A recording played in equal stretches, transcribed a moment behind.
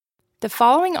The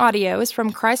following audio is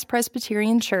from Christ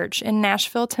Presbyterian Church in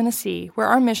Nashville, Tennessee, where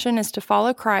our mission is to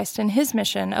follow Christ in his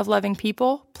mission of loving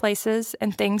people, places,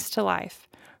 and things to life.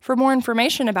 For more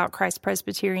information about Christ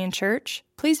Presbyterian Church,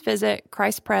 please visit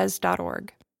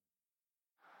christpres.org.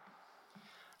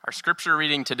 Our scripture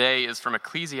reading today is from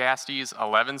Ecclesiastes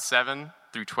 11:7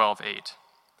 through 12:8.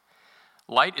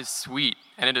 Light is sweet,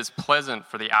 and it is pleasant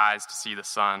for the eyes to see the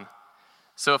sun.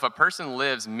 So if a person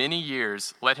lives many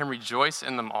years, let him rejoice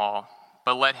in them all,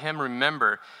 but let him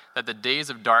remember that the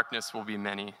days of darkness will be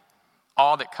many.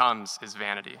 All that comes is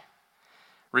vanity.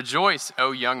 Rejoice,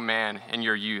 O young man, in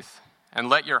your youth, and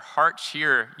let your heart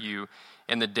cheer you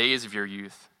in the days of your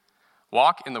youth.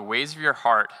 Walk in the ways of your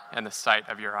heart and the sight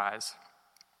of your eyes.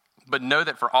 But know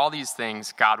that for all these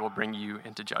things, God will bring you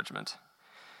into judgment.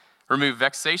 Remove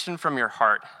vexation from your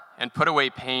heart and put away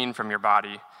pain from your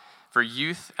body, for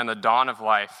youth and the dawn of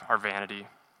life are vanity.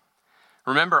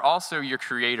 Remember also your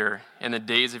Creator in the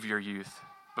days of your youth,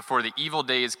 before the evil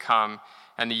days come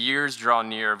and the years draw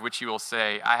near, of which you will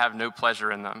say, I have no pleasure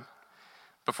in them.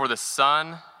 Before the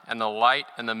sun and the light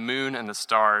and the moon and the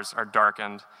stars are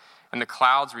darkened, and the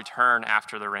clouds return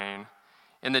after the rain,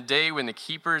 in the day when the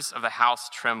keepers of the house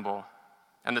tremble,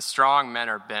 and the strong men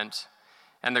are bent,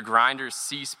 and the grinders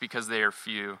cease because they are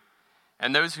few,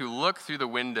 and those who look through the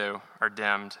window are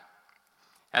dimmed,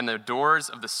 and the doors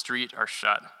of the street are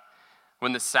shut.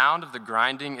 When the sound of the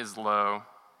grinding is low,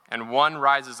 and one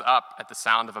rises up at the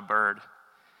sound of a bird,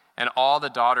 and all the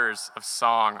daughters of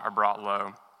song are brought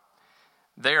low.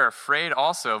 They are afraid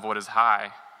also of what is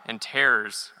high, and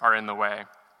terrors are in the way.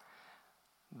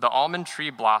 The almond tree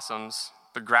blossoms,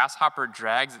 the grasshopper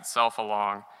drags itself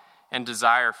along, and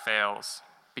desire fails,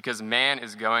 because man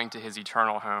is going to his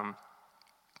eternal home,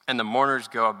 and the mourners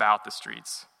go about the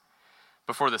streets.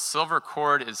 Before the silver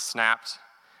cord is snapped,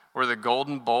 or the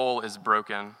golden bowl is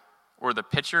broken, or the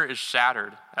pitcher is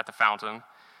shattered at the fountain,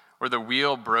 or the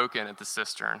wheel broken at the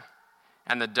cistern,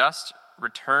 and the dust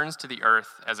returns to the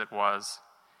earth as it was,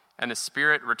 and the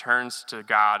spirit returns to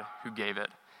God who gave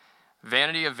it.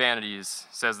 Vanity of vanities,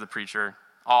 says the preacher,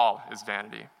 all is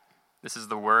vanity. This is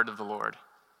the word of the Lord.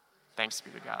 Thanks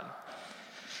be to God.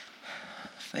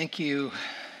 Thank you.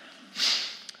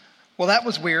 Well, that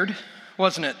was weird,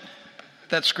 wasn't it?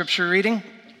 That scripture reading.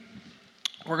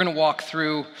 We're going to walk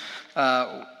through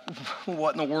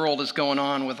what in the world is going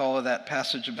on with all of that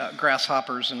passage about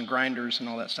grasshoppers and grinders and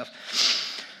all that stuff.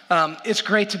 It's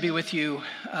great to be with you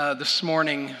this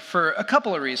morning for a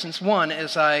couple of reasons. One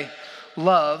is I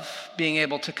love being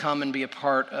able to come and be a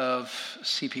part of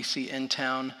CPC in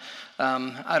town.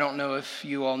 I don't know if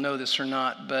you all know this or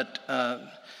not, but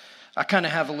I kind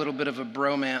of have a little bit of a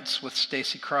bromance with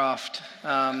Stacy Croft,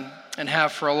 and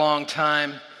have for a long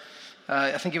time.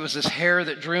 I think it was his hair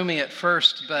that drew me at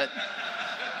first, but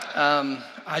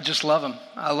I just love him.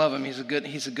 I love him. He's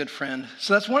a good friend.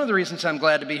 So that's one of the reasons I'm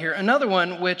glad to be here. Another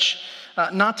one, which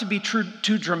not to be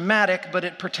too dramatic, but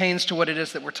it pertains to what it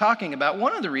is that we're talking about.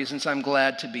 One of the reasons I'm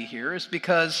glad to be here is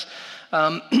because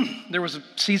there was a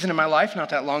season in my life not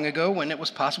that long ago when it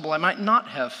was possible I might not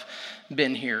have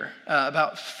been here.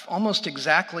 About almost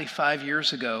exactly 5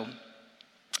 years ago.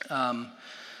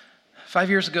 5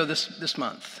 years ago this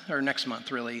month, or next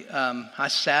month really, I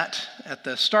sat at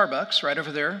the Starbucks right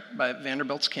over there by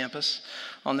Vanderbilt's campus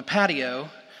on the patio.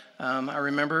 I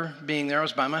remember being there. I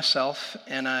was by myself,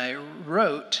 and I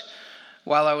wrote,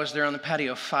 while I was there on the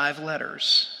patio, 5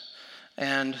 letters.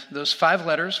 And those 5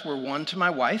 letters were one to my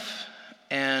wife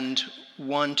and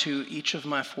one to each of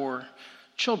my 4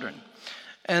 children.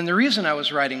 And the reason I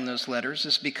was writing those letters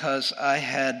is because I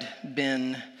had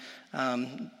been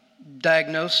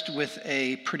diagnosed with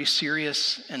a pretty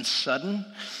serious and sudden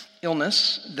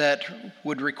illness that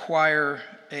would require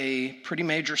a pretty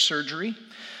major surgery,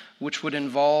 which would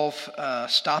involve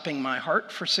stopping my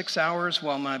heart for 6 hours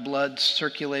while my blood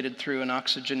circulated through an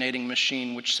oxygenating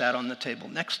machine which sat on the table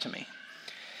next to me.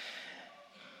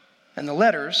 And the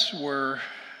letters were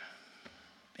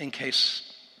in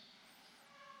case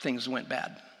things went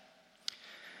bad.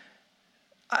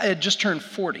 I had just turned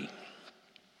 40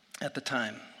 at the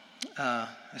time.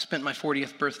 I spent my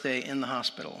 40th birthday in the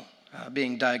hospital,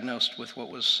 being diagnosed with what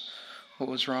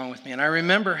was wrong with me. And I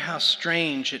remember how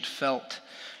strange it felt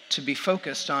to be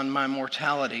focused on my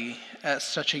mortality at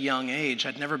such a young age.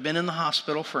 I'd never been in the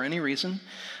hospital for any reason,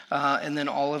 and then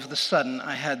all of a sudden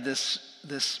I had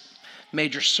this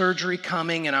major surgery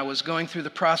coming, and I was going through the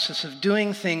process of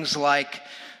doing things like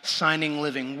signing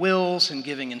living wills and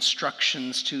giving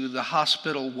instructions to the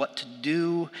hospital what to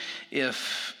do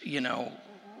if,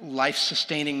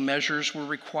 life-sustaining measures were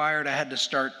required. I had to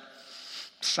start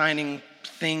signing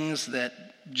things that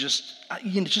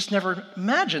just never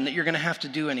imagine that you're going to have to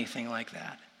do anything like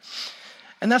that.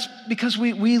 And that's because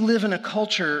we live in a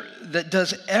culture that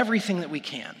does everything that we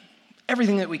can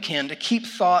to keep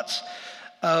thoughts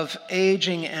of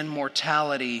aging and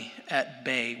mortality at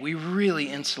bay. We really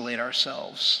insulate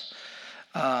ourselves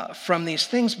from these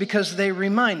things because they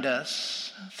remind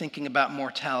us, thinking about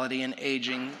mortality and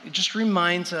aging, it just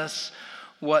reminds us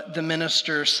what the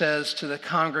minister says to the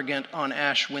congregant on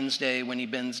Ash Wednesday when he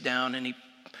bends down and he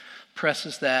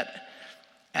presses that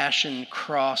ashen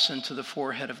cross into the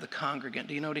forehead of the congregant.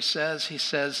 Do you know what he says? He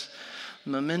says,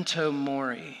 "Memento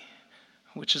mori,"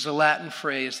 which is a Latin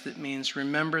phrase that means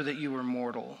remember that you are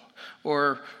mortal.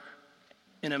 Or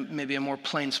in maybe a more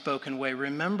plain-spoken way,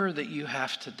 remember that you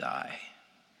have to die.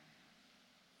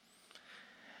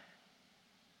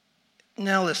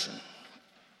 Now listen,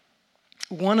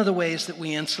 one of the ways that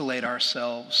we insulate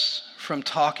ourselves from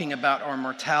talking about our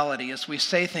mortality is we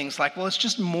say things like, well, it's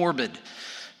just morbid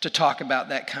to talk about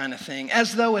that kind of thing,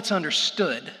 as though it's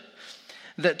understood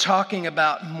that talking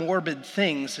about morbid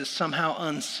things is somehow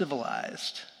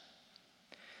uncivilized.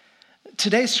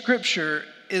 Today's scripture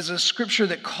is a scripture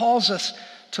that calls us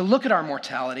to look at our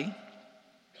mortality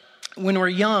when we're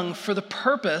young for the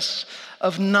purpose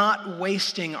of not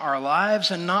wasting our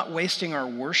lives and not wasting our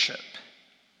worship.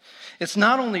 It's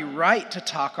not only right to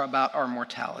talk about our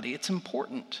mortality, it's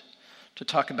important to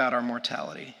talk about our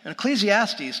mortality. And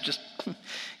Ecclesiastes just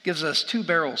gives us 2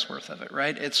 barrels worth of it,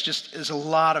 right? Is a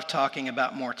lot of talking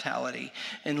about mortality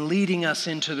and leading us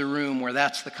into the room where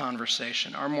that's the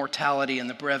conversation, our mortality and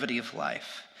the brevity of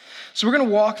life. So we're going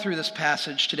to walk through this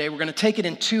passage today. We're going to take it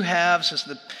in 2 halves as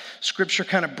the scripture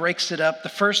kind of breaks it up. The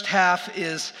first half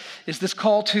is this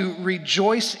call to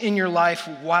rejoice in your life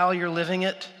while you're living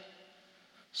it.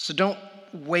 So don't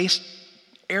waste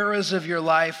eras of your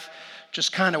life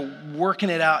just kind of working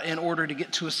it out in order to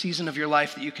get to a season of your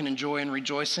life that you can enjoy and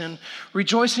rejoice in.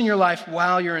 Rejoice in your life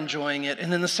while you're enjoying it.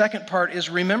 And then the second part is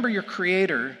remember your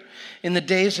Creator in the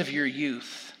days of your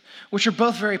youth, which are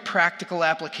both very practical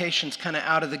applications kind of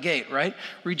out of the gate, right?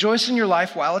 Rejoice in your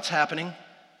life while it's happening,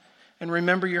 and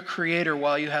remember your Creator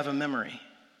while you have a memory.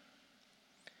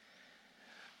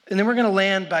 And then we're going to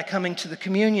land by coming to the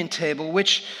communion table,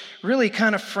 which really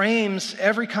kind of frames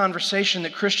every conversation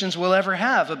that Christians will ever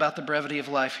have about the brevity of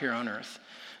life here on earth.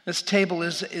 This table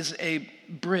is a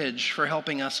bridge for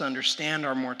helping us understand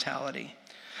our mortality.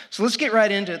 So let's get right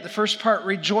into it. The first part,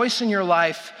 rejoice in your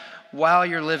life while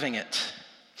you're living it.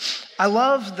 I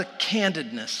love the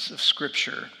candidness of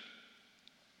Scripture.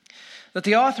 That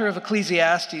the author of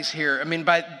Ecclesiastes here,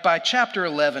 by chapter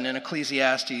 11 in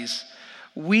Ecclesiastes,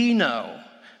 we know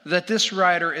that this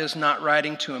writer is not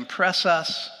writing to impress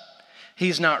us.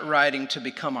 He's not writing to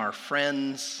become our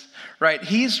friends, right?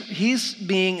 He's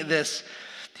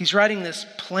writing this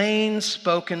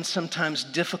plain-spoken, sometimes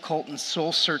difficult and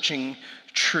soul-searching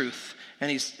truth,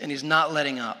 and he's not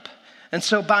letting up. And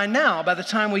so by the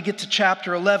time we get to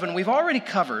chapter 11, we've already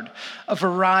covered a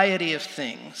variety of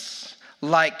things,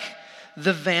 like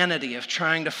the vanity of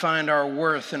trying to find our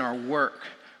worth in our work,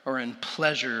 or in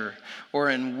pleasure, or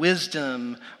in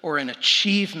wisdom, or in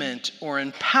achievement, or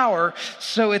in power.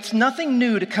 So it's nothing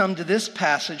new to come to this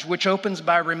passage, which opens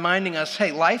by reminding us,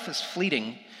 hey, life is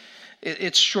fleeting.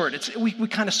 It's short. We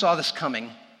kind of saw this coming,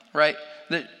 right?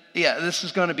 This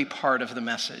is going to be part of the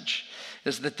message,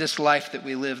 is that this life that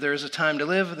we live, there is a time to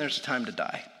live and there's a time to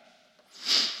die.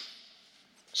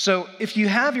 So if you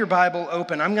have your Bible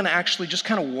open, I'm going to actually just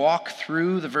kind of walk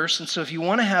through the verse. And so if you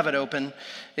want to have it open,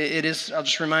 I'll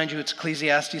just remind you, it's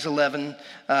Ecclesiastes 11,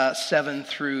 7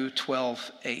 through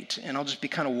 12, 8. And I'll just be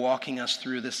kind of walking us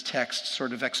through this text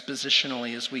sort of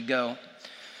expositionally as we go.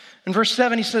 In verse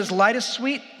 7, he says, light is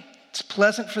sweet. It's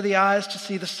pleasant for the eyes to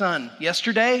see the sun.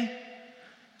 Yesterday,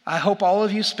 I hope all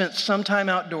of you spent some time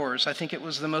outdoors. I think it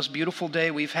was the most beautiful day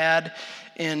we've had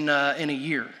in a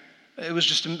year. It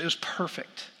was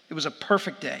perfect. It was a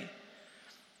perfect day.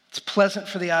 It's pleasant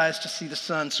for the eyes to see the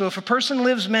sun. So if a person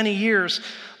lives many years,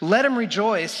 let him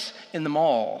rejoice in them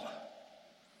all.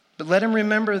 But let him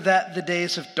remember that the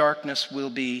days of darkness will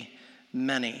be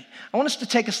many. I want us to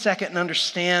take a second and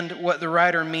understand what the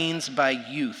writer means by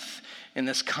youth in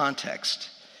this context.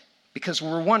 Because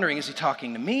we're wondering, is he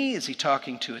talking to me? Is he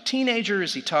talking to a teenager?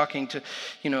 Is he talking to,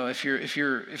 if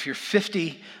you're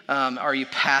 50, are you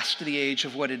past the age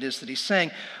of what it is that he's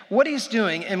saying? What he's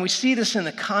doing, and we see this in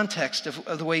the context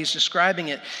of the way he's describing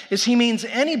it, is he means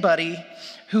anybody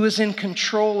who is in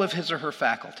control of his or her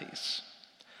faculties.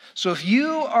 So if you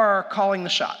are calling the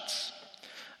shots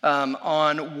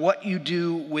on what you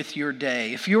do with your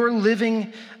day, if you're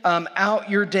living out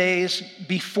your days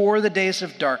before the days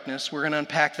of darkness, we're going to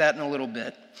unpack that in a little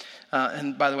bit.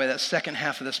 And by the way, that second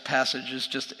half of this passage is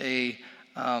just an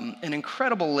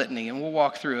incredible litany, and we'll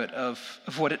walk through it of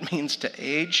what it means to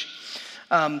age.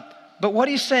 But what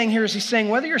he's saying here is he's saying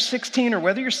whether you're 16 or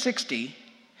whether you're 60,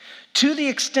 to the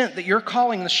extent that you're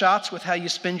calling the shots with how you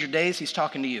spend your days, he's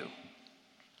talking to you.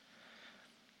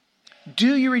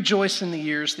 Do you rejoice in the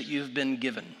years that you've been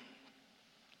given?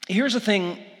 Here's the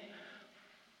thing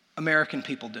American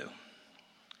people do.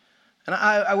 And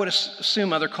I would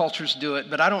assume other cultures do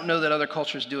it, but I don't know that other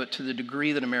cultures do it to the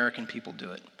degree that American people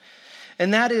do it.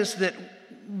 And that is that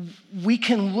we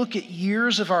can look at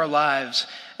years of our lives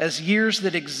as years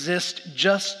that exist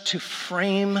just to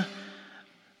frame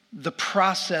the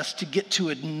process to get to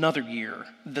another year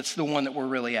that's the one that we're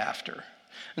really after.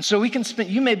 And so we can spend,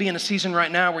 you may be in a season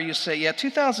right now where you say, yeah,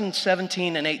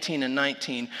 2017 and 18 and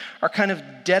 19 are kind of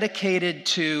dedicated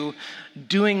to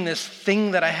doing this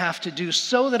thing that I have to do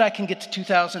so that I can get to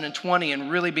 2020 and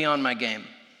really be on my game.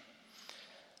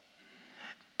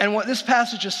 And what this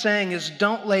passage is saying is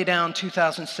don't lay down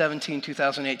 2017,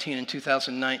 2018, and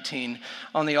 2019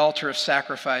 on the altar of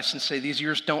sacrifice and say these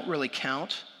years don't really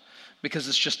count because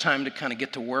it's just time to kind of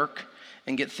get to work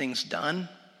and get things done.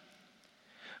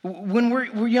 When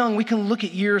we're young, we can look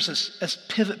at years as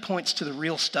pivot points to the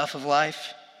real stuff of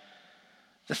life.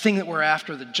 The thing that we're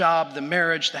after, the job, the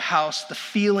marriage, the house, the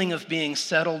feeling of being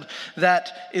settled,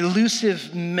 that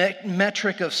elusive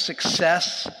metric of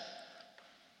success,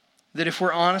 that if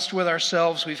we're honest with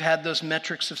ourselves, we've had those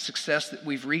metrics of success that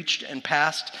we've reached and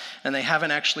passed, and they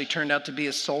haven't actually turned out to be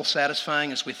as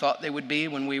soul-satisfying as we thought they would be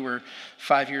when we were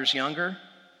 5 years younger.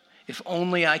 If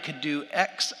only I could do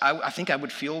X, I think I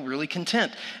would feel really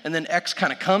content. And then X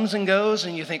kind of comes and goes,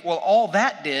 and you think, well, all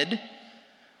that did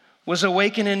was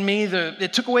awaken in me,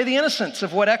 it took away the innocence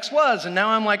of what X was. And now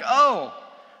I'm like, oh,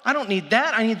 I don't need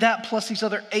that. I need that plus these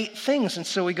other 8 things. And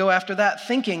so we go after that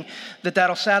thinking that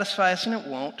that'll satisfy us, and it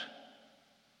won't.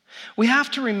 We have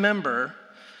to remember,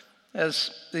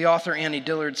 as the author Annie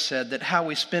Dillard said, that how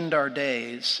we spend our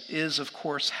days is, of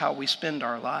course, how we spend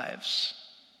our lives.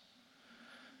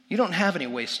 You don't have any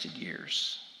wasted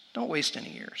years. Don't waste any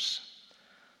years.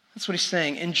 That's what he's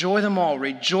saying. Enjoy them all.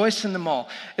 Rejoice in them all.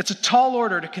 It's a tall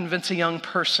order to convince a young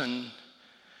person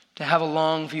to have a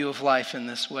long view of life in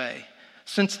this way.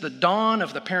 Since the dawn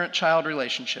of the parent-child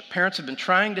relationship, parents have been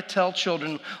trying to tell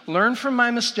children, learn from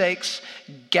my mistakes,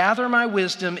 gather my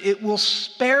wisdom. It will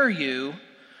spare you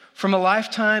from a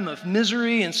lifetime of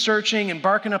misery and searching and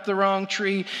barking up the wrong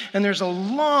tree. And there's a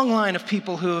long line of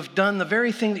people who have done the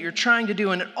very thing that you're trying to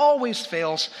do, and it always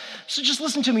fails. So just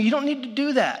listen to me. You don't need to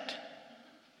do that.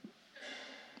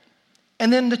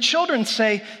 And then the children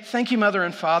say, thank you, Mother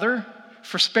and Father,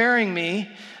 for sparing me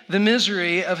the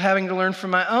misery of having to learn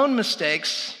from my own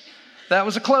mistakes. That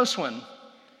was a close one.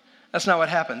 That's not what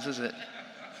happens, is it?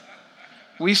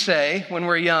 We say when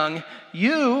we're young,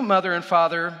 you, Mother and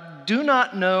Father, do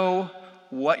not know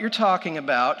what you're talking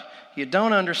about. You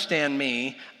don't understand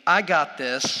me. I got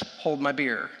this. Hold my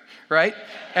beer, right?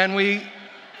 And we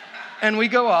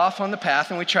go off on the path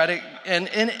and we try to, and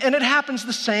it happens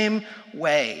the same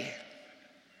way.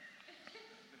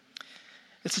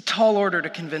 It's a tall order to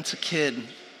convince a kid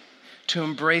to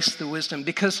embrace the wisdom,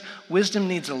 because wisdom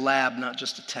needs a lab, not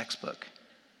just a textbook,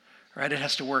 right? It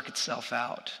has to work itself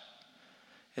out.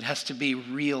 It has to be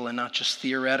real and not just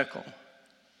theoretical.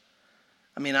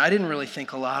 I mean, I didn't really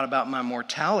think a lot about my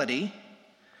mortality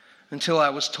until I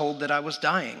was told that I was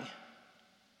dying.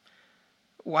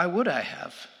 Why would I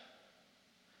have?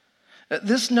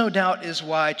 This, no doubt, is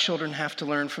why children have to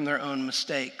learn from their own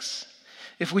mistakes.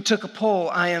 If we took a poll,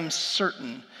 I am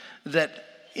certain that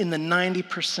in the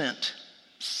 90%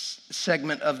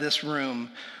 segment of this room,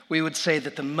 we would say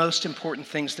that the most important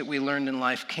things that we learned in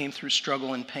life came through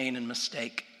struggle and pain and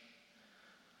mistake.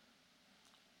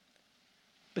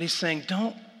 But he's saying,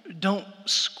 don't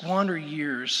squander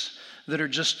years that are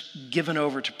just given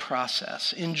over to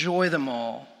process. Enjoy them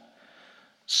all.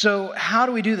 So how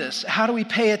do we do this? How do we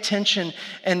pay attention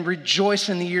and rejoice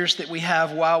in the years that we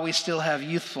have while we still have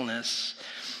youthfulness?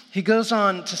 He goes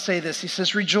on to say this. He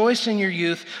says, rejoice in your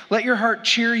youth. Let your heart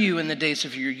cheer you in the days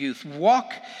of your youth.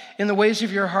 Walk in the ways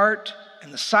of your heart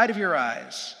and the sight of your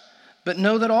eyes. But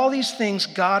know that all these things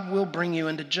God will bring you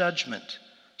into judgment.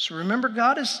 So remember,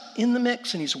 God is in the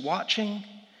mix and he's watching.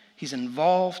 He's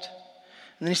involved.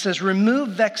 And then he says, remove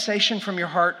vexation from your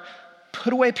heart.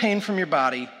 Put away pain from your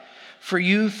body. For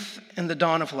youth and the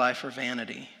dawn of life are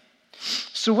vanity.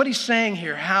 So what he's saying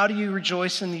here, how do you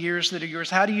rejoice in the years that are yours?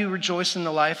 How do you rejoice in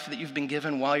the life that you've been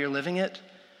given while you're living it?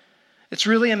 It's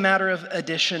really a matter of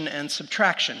addition and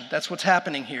subtraction. That's what's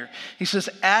happening here. He says,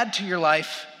 add to your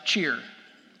life cheer.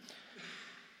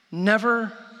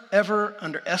 Never ever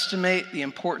underestimate the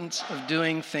importance of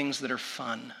doing things that are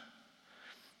fun.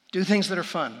 Do things that are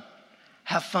fun.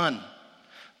 Have fun.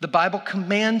 The Bible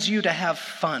commands you to have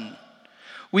fun.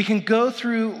 We can go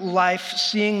through life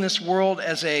seeing this world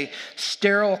as a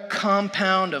sterile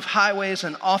compound of highways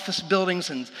and office buildings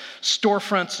and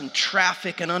storefronts and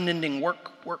traffic and unending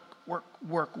work.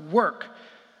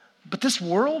 But this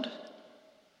world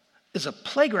is a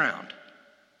playground.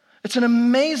 It's an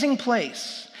amazing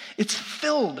place. It's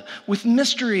filled with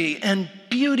mystery and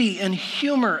beauty and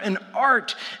humor and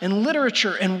art and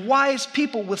literature and wise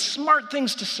people with smart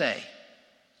things to say.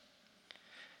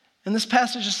 And this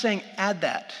passage is saying, add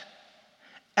that.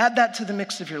 Add that to the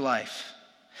mix of your life.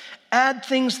 Add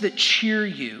things that cheer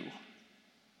you.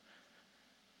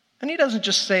 And he doesn't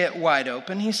just say it wide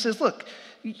open. He says, look,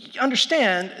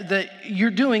 understand that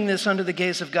you're doing this under the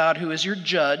gaze of God, who is your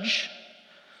judge.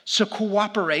 So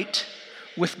cooperate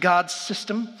with God's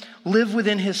system. Live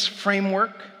within his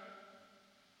framework.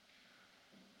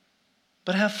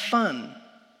 But have fun.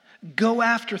 Go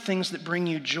after things that bring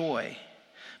you joy.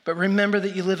 But remember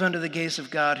that you live under the gaze of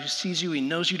God, who sees you, he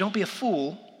knows you. Don't be a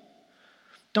fool.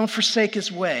 Don't forsake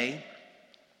his way.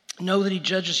 Know that he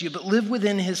judges you, but live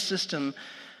within his system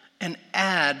and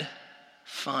add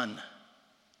fun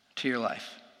to your life.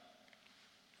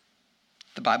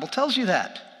 The Bible tells you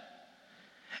that.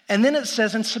 And then it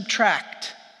says, and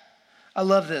subtract. I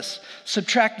love this.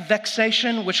 Subtract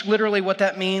vexation, which literally what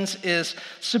that means is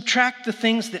subtract the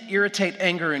things that irritate,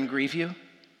 anger, and grieve you.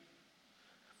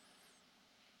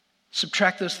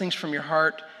 Subtract those things from your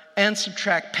heart, and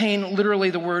subtract pain. Literally,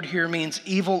 the word here means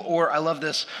evil, or, I love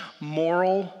this,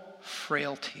 moral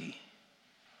frailty.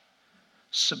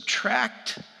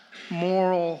 Subtract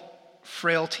moral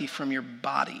frailty from your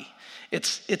body.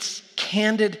 It's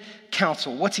candid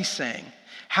counsel. What's he saying?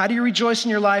 How do you rejoice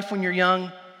in your life when you're young?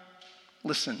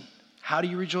 Listen, how do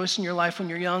you rejoice in your life when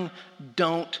you're young?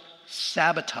 Don't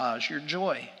sabotage your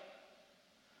joy.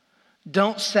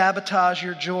 Don't sabotage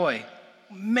your joy.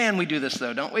 Man, we do this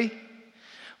though, don't we?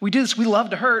 We do this. We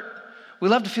love to hurt. We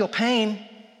love to feel pain.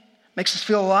 Makes us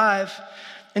feel alive.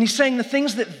 And he's saying the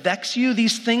things that vex you,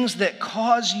 these things that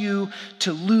cause you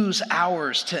to lose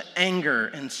hours to anger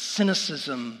and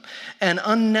cynicism and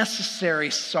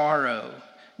unnecessary sorrow,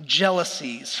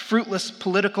 jealousies, fruitless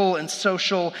political and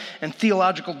social and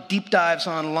theological deep dives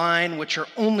online, which are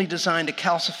only designed to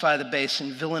calcify the base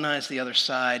and villainize the other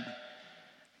side.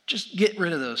 Just get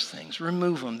rid of those things.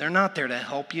 Remove them. They're not there to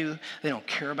help you. They don't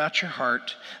care about your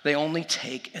heart. They only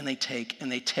take and they take and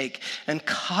they take. And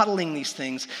coddling these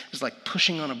things is like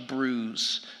pushing on a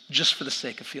bruise just for the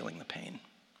sake of feeling the pain.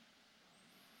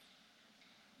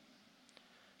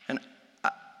 And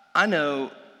I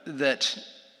know that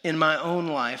in my own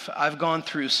life, I've gone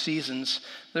through seasons.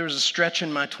 There was a stretch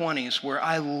in my 20s where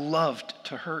I loved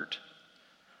to hurt.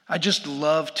 I just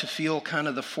love to feel kind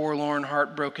of the forlorn,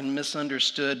 heartbroken,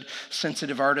 misunderstood,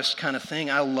 sensitive artist kind of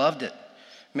thing. I loved it.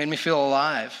 It made me feel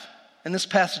alive. And this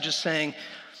passage is saying,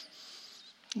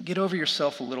 get over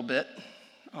yourself a little bit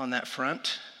on that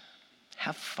front.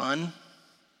 Have fun.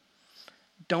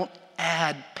 Don't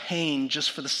add pain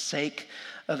just for the sake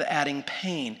of adding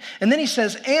pain. And then he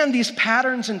says, and these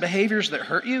patterns and behaviors that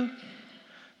hurt you,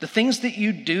 the things that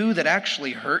you do that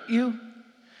actually hurt you,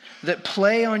 that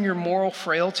play on your moral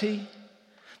frailty,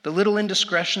 the little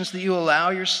indiscretions that you allow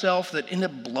yourself that end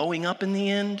up blowing up in the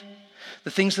end,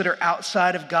 the things that are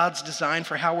outside of God's design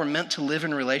for how we're meant to live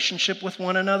in relationship with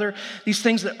one another, these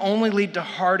things that only lead to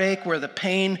heartache where the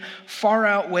pain far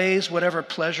outweighs whatever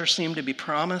pleasure seemed to be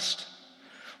promised.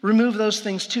 Remove those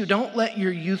things too. Don't let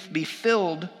your youth be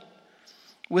filled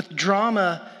with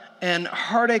drama and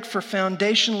heartache for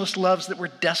foundationless loves that were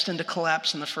destined to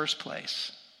collapse in the first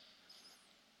place.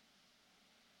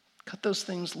 Cut those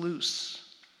things loose.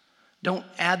 Don't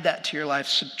add that to your life.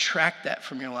 Subtract that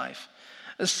from your life.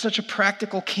 It's such a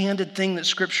practical, candid thing that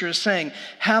Scripture is saying.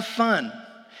 Have fun.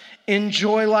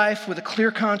 Enjoy life with a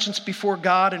clear conscience before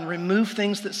God and remove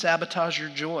things that sabotage your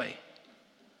joy.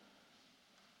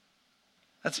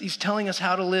 He's telling us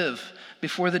how to live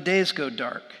before the days go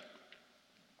dark.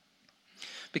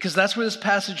 Because that's where this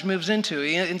passage moves into.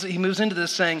 He moves into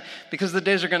this saying, because the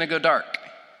days are going to go dark.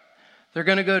 They're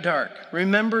going to go dark.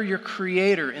 Remember your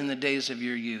Creator in the days of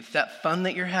your youth. That fun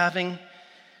that you're having,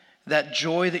 that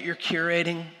joy that you're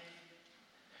curating.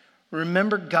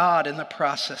 Remember God in the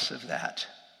process of that.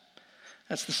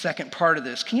 That's the second part of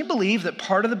this. Can you believe that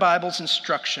part of the Bible's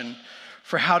instruction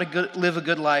for how to live a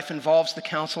good life involves the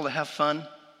counsel to have fun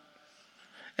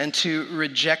and to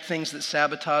reject things that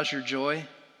sabotage your joy?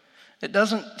 It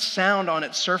doesn't sound on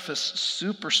its surface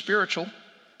super spiritual,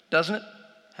 doesn't it?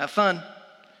 Have fun.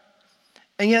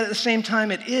 And yet at the same time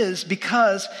it is,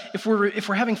 because if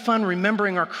we're having fun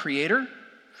remembering our Creator,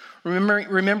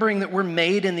 remembering that we're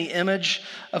made in the image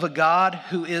of a God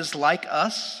who is like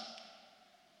us,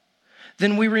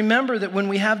 then we remember that when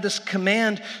we have this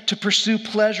command to pursue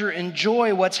pleasure and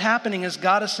joy, what's happening is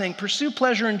God is saying, pursue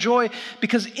pleasure and joy,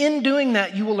 because in doing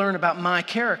that, you will learn about my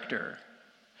character.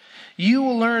 You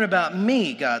will learn about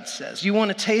me, God says. You want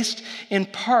to taste in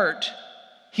part.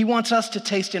 He wants us to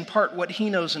taste in part what he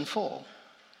knows in full.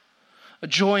 A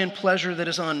joy and pleasure that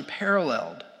is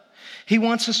unparalleled. He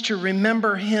wants us to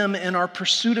remember him in our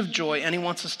pursuit of joy, and he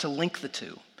wants us to link the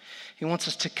two. He wants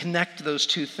us to connect those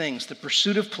two things, the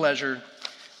pursuit of pleasure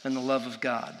and the love of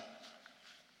God.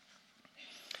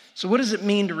 So what does it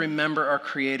mean to remember our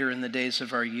Creator in the days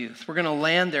of our youth? We're going to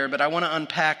land there, but I want to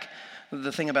unpack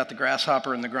the thing about the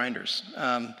grasshopper and the grinders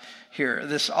here.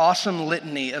 This awesome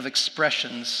litany of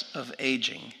expressions of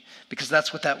aging, because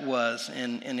that's what that was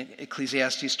in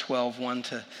Ecclesiastes 12, 1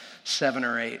 to 7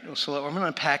 or 8. So I'm going to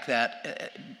unpack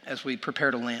that as we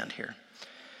prepare to land here.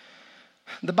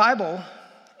 The Bible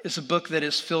is a book that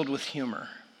is filled with humor.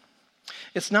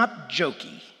 It's not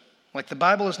jokey. Like, the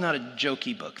Bible is not a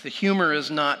jokey book. The humor is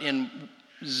not in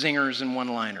zingers and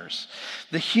one-liners.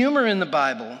 The humor in the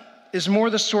Bible is more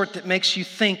the sort that makes you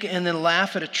think and then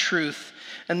laugh at a truth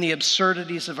and the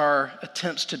absurdities of our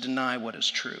attempts to deny what is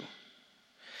true.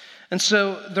 And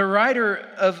so the writer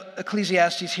of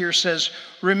Ecclesiastes here says,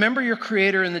 remember your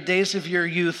Creator in the days of your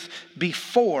youth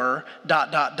before ...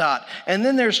 And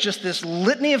then there's just this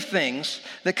litany of things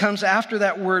that comes after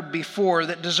that word before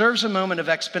that deserves a moment of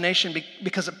explanation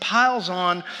because it piles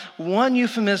on one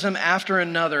euphemism after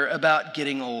another about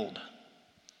getting old.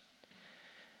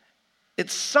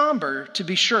 It's somber, to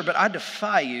be sure, but I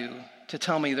defy you to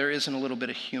tell me there isn't a little bit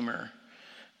of humor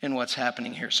in what's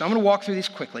happening here. So I'm going to walk through these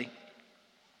quickly.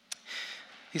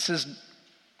 He says,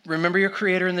 remember your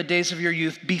Creator in the days of your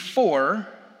youth before,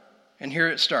 and here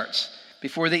it starts,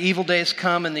 before the evil days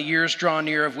come and the years draw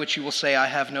near of which you will say, I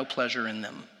have no pleasure in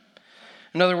them.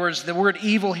 In other words, the word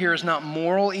evil here is not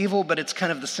moral evil, but it's kind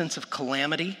of the sense of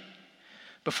calamity,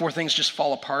 before things just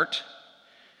fall apart.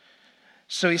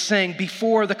 So he's saying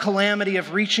before the calamity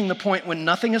of reaching the point when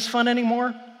nothing is fun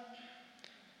anymore,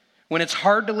 when it's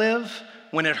hard to live,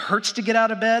 when it hurts to get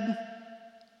out of bed,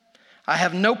 I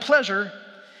have no pleasure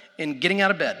in getting out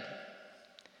of bed.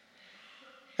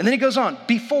 And then he goes on,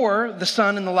 before the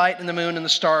sun and the light and the moon and the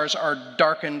stars are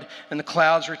darkened and the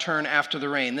clouds return after the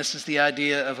rain. This is the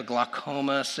idea of a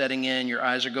glaucoma setting in. Your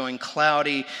eyes are going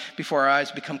cloudy. Before our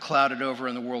eyes become clouded over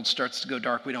and the world starts to go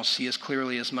dark, we don't see as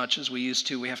clearly as much as we used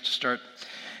to. We have to start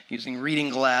using reading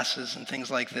glasses and things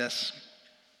like this.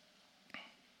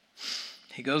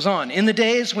 He goes on, in the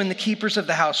days when the keepers of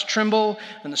the house tremble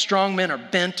and the strong men are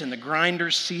bent and the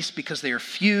grinders cease because they are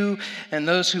few and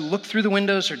those who look through the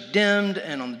windows are dimmed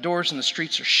and on the doors and the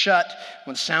streets are shut.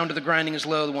 When the sound of the grinding is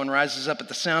low, the one rises up at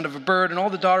the sound of a bird and all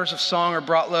the daughters of song are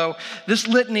brought low. This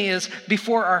litany is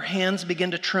before our hands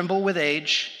begin to tremble with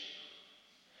age,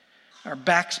 our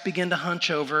backs begin to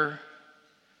hunch over,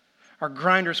 our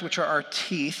grinders, which are our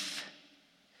teeth,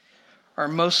 are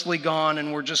mostly gone,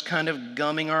 and we're just kind of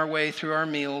gumming our way through our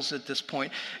meals at this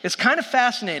point. It's kind of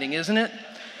fascinating, isn't it,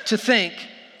 to think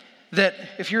that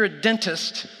if you're a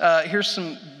dentist, here's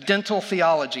some dental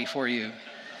theology for you,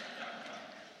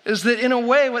 is that in a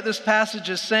way what this passage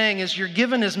is saying is you're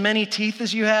given as many teeth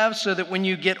as you have so that when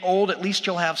you get old, at least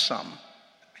you'll have some.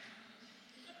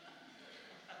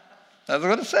 That's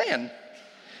what it's saying.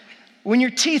 When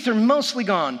your teeth are mostly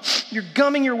gone, you're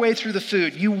gumming your way through the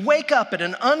food. You wake up at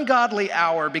an ungodly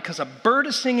hour because a bird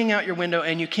is singing out your window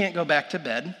and you can't go back to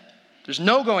bed. There's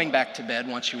no going back to bed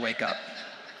once you wake up.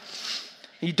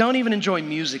 You don't even enjoy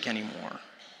music anymore.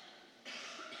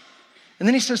 And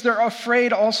then he says they're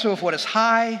afraid also of what is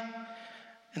high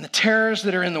and the terrors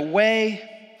that are in the way.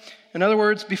 In other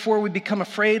words, before we become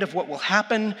afraid of what will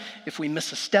happen if we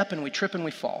miss a step and we trip and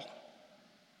we fall.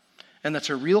 And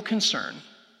that's a real concern.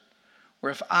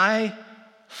 Where if I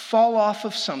fall off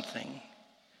of something,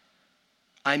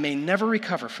 I may never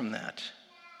recover from that.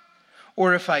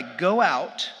 Or if I go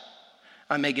out,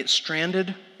 I may get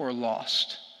stranded or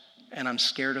lost. And I'm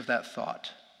scared of that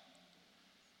thought.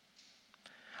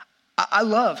 I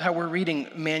love how we're reading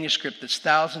manuscript that's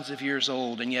thousands of years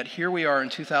old, and yet here we are in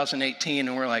 2018,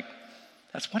 and we're like,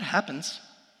 that's what happens.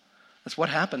 That's what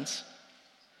happens.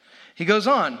 He goes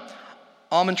on.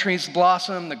 Almond trees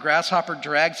blossom, the grasshopper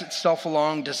drags itself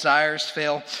along, desires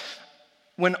fail.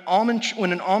 When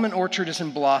an almond orchard is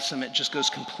in blossom, it just goes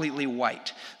completely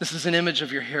white. This is an image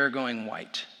of your hair going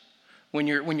white. When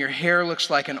your hair looks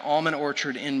like an almond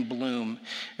orchard in bloom,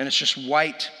 and it's just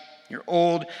white You're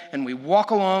old, and we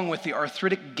walk along with the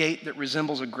arthritic gait that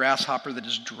resembles a grasshopper that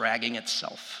is dragging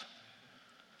itself.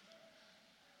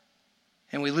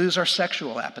 And we lose our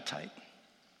sexual appetite.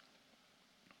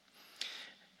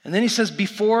 And then he says,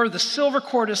 before the silver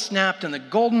cord is snapped and the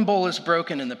golden bowl is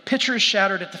broken and the pitcher is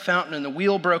shattered at the fountain and the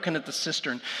wheel broken at the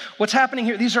cistern. What's happening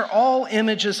here? These are all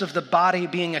images of the body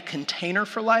being a container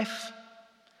for life.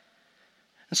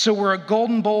 And so we're a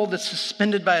golden bowl that's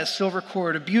suspended by a silver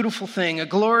cord, a beautiful thing, a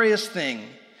glorious thing.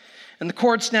 And the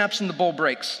cord snaps and the bowl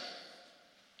breaks.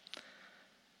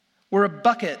 We're a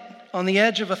bucket on the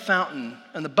edge of a fountain,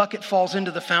 and the bucket falls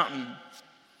into the fountain.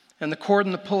 And the cord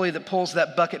and the pulley that pulls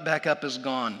that bucket back up is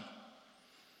gone.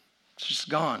 It's just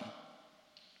gone.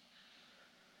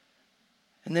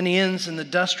 And then he ends, and the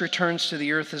dust returns to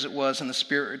the earth as it was, and the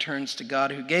spirit returns to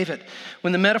God who gave it.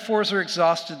 When the metaphors are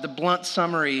exhausted, the blunt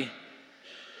summary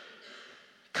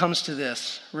comes to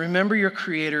this. Remember your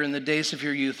Creator in the days of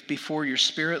your youth before your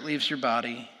spirit leaves your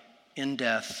body in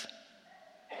death.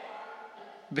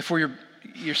 Before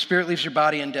your spirit leaves your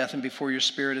body in death and before your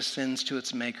spirit ascends to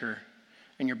its maker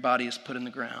and your body is put in the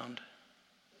ground.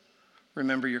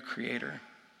 Remember your Creator.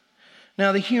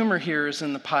 Now the humor here is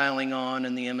in the piling on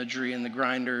and the imagery and the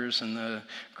grinders and the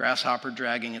grasshopper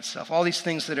dragging itself. All these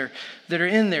things that are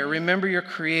in there. Remember your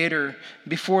Creator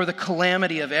before the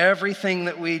calamity of everything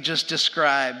that we just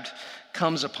described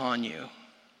comes upon you.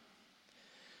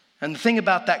 And the thing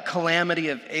about that calamity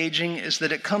of aging is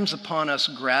that it comes upon us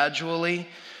gradually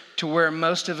to where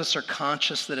most of us are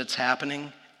conscious that it's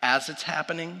happening as it's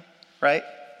happening, right?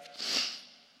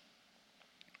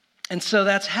 And so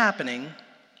that's happening.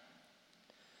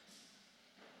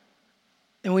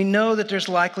 And we know that there's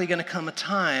likely going to come a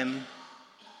time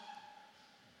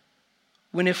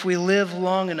when if we live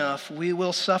long enough, we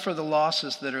will suffer the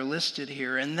losses that are listed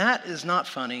here. And that is not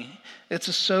funny. It's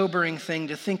a sobering thing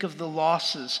to think of the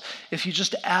losses, if you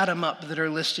just add them up, that are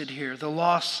listed here. The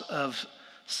loss of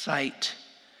sight,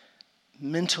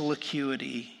 mental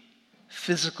acuity,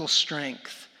 physical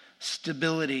strength,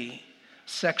 stability,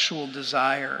 sexual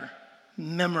desire,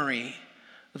 memory,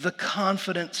 the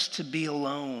confidence to be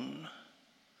alone,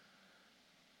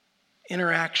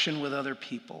 interaction with other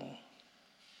people.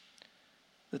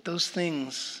 That those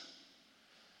things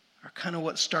are kind of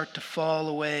what start to fall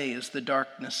away as the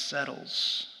darkness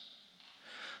settles.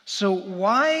 So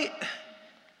why,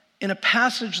 in a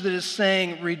passage that is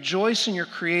saying, rejoice in your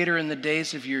Creator in the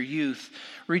days of your youth,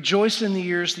 rejoice in the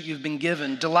years that you've been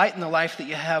given, delight in the life that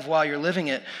you have while you're living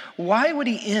it, why would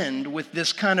he end with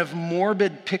this kind of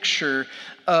morbid picture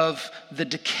of the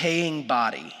decaying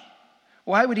body?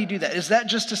 Why would he do that? Is that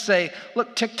just to say,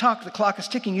 look, tick-tock, the clock is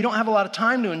ticking. You don't have a lot of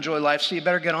time to enjoy life, so you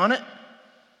better get on it?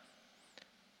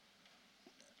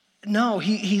 No,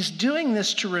 he's doing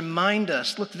this to remind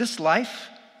us, look, this life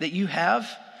that you have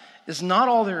is not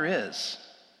all there is.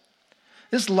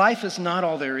 This life is not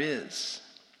all there is.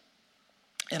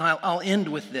 And I'll end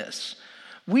with this.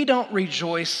 We don't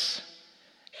rejoice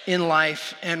in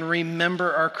life and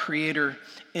remember our Creator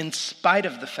in spite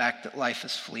of the fact that life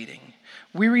is fleeting.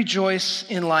 We rejoice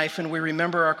in life and we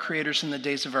remember our Creators in the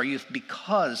days of our youth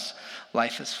because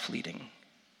life is fleeting.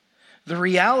 The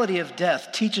reality of death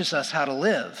teaches us how to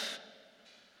live.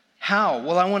 How?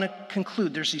 Well, I want to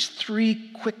conclude. There's these three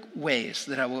quick ways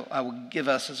that I will give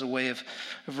us as a way of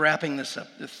wrapping this up.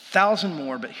 There's 1,000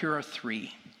 more, but here are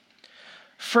three.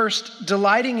 First,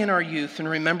 delighting in our youth and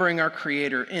remembering our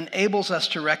Creator enables us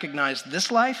to recognize this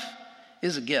life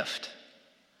is a gift.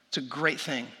 It's a great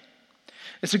thing.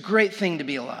 It's a great thing to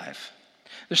be alive.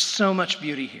 There's so much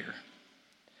beauty here.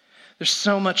 There's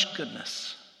so much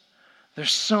goodness.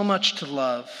 There's so much to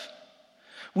love.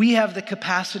 We have the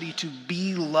capacity to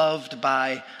be loved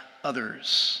by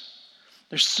others.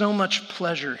 There's so much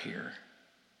pleasure here.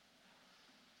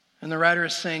 And the writer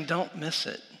is saying, don't miss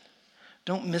it.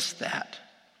 Don't miss that.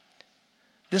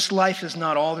 This life is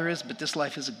not all there is, but this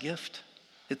life is a gift.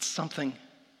 It's something.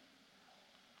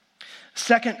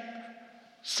 Second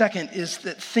is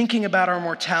that thinking about our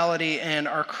mortality and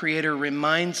our Creator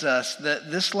reminds us that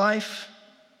this life,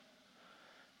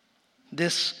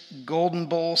 this golden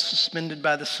bowl suspended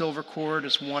by the silver cord,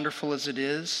 as wonderful as it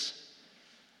is,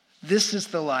 this is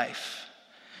the life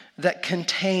that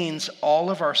contains all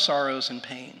of our sorrows and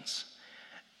pains,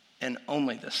 and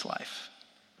only this life.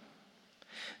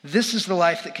 This is the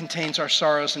life that contains our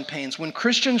sorrows and pains. When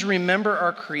Christians remember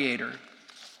our Creator,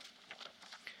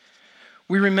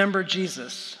 we remember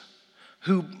Jesus,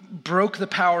 who broke the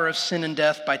power of sin and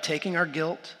death by taking our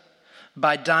guilt,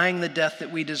 by dying the death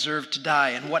that we deserve to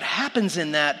die. And what happens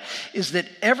in that is that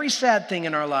every sad thing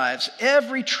in our lives,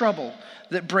 every trouble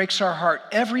that breaks our heart,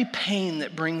 every pain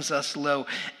that brings us low,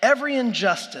 every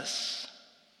injustice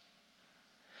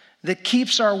that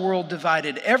keeps our world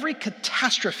divided, every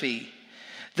catastrophe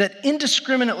that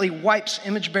indiscriminately wipes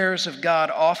image bearers of God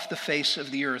off the face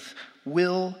of the earth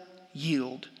will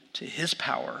yield to his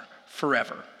power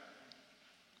forever.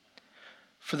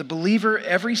 For the believer,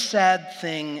 every sad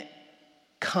thing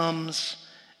comes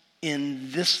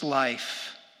in this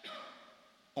life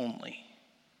only,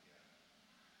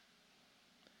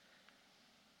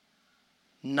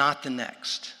 not the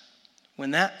next.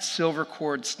 When that silver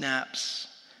cord snaps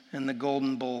and the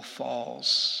golden bowl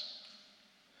falls,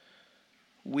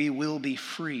 we will be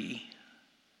free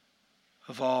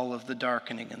of all of the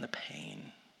darkening and the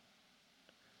pain.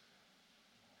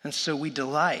 And so we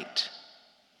delight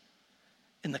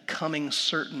in the coming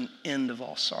certain end of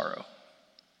all sorrow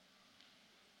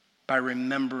by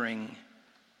remembering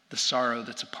the sorrow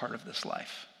that's a part of this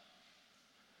life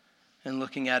and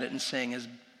looking at it and saying, as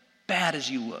bad as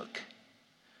you look,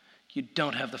 you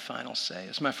don't have the final say.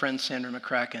 As my friend Sandra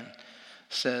McCracken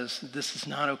says, this is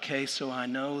not okay, so I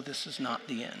know this is not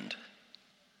the end.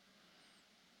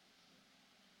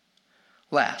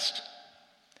 Last,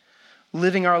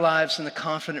 living our lives in the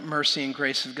confident mercy and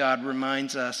grace of God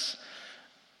reminds us,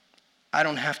 I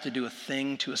don't have to do a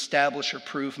thing to establish or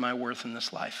prove my worth in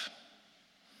this life.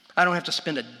 I don't have to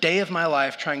spend a day of my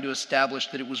life trying to establish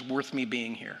that it was worth me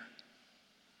being here.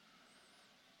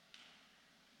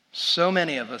 So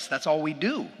many of us, that's all we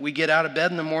do. We get out of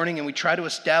bed in the morning and we try to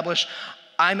establish,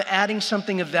 I'm adding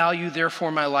something of value,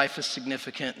 therefore my life is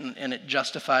significant and it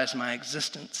justifies my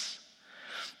existence.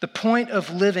 The point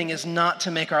of living is not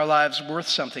to make our lives worth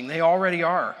something. They already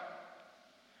are,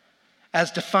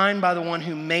 as defined by the one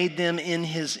who made them in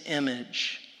his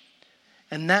image.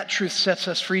 And that truth sets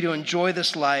us free to enjoy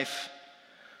this life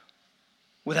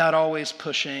without always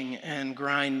pushing and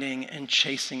grinding and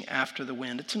chasing after the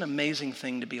wind. It's an amazing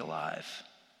thing to be alive.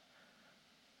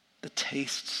 The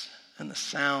tastes and the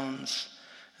sounds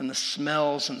and the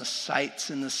smells and the sights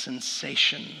and the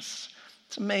sensations.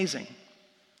 It's amazing.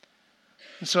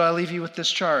 And so I leave you with this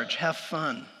charge. Have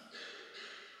fun.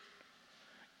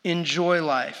 Enjoy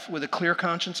life with a clear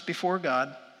conscience before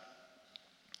God,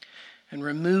 and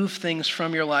remove things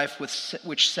from your life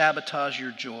which sabotage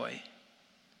your joy,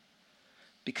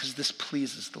 because this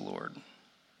pleases the Lord.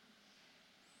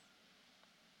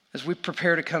 As we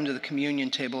prepare to come to the communion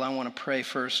table, I want to pray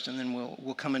first, and then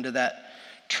we'll come into that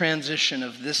transition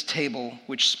of this table,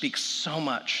 which speaks so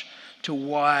much to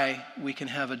why we can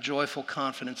have a joyful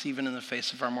confidence even in the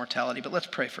face of our mortality. But let's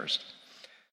pray first.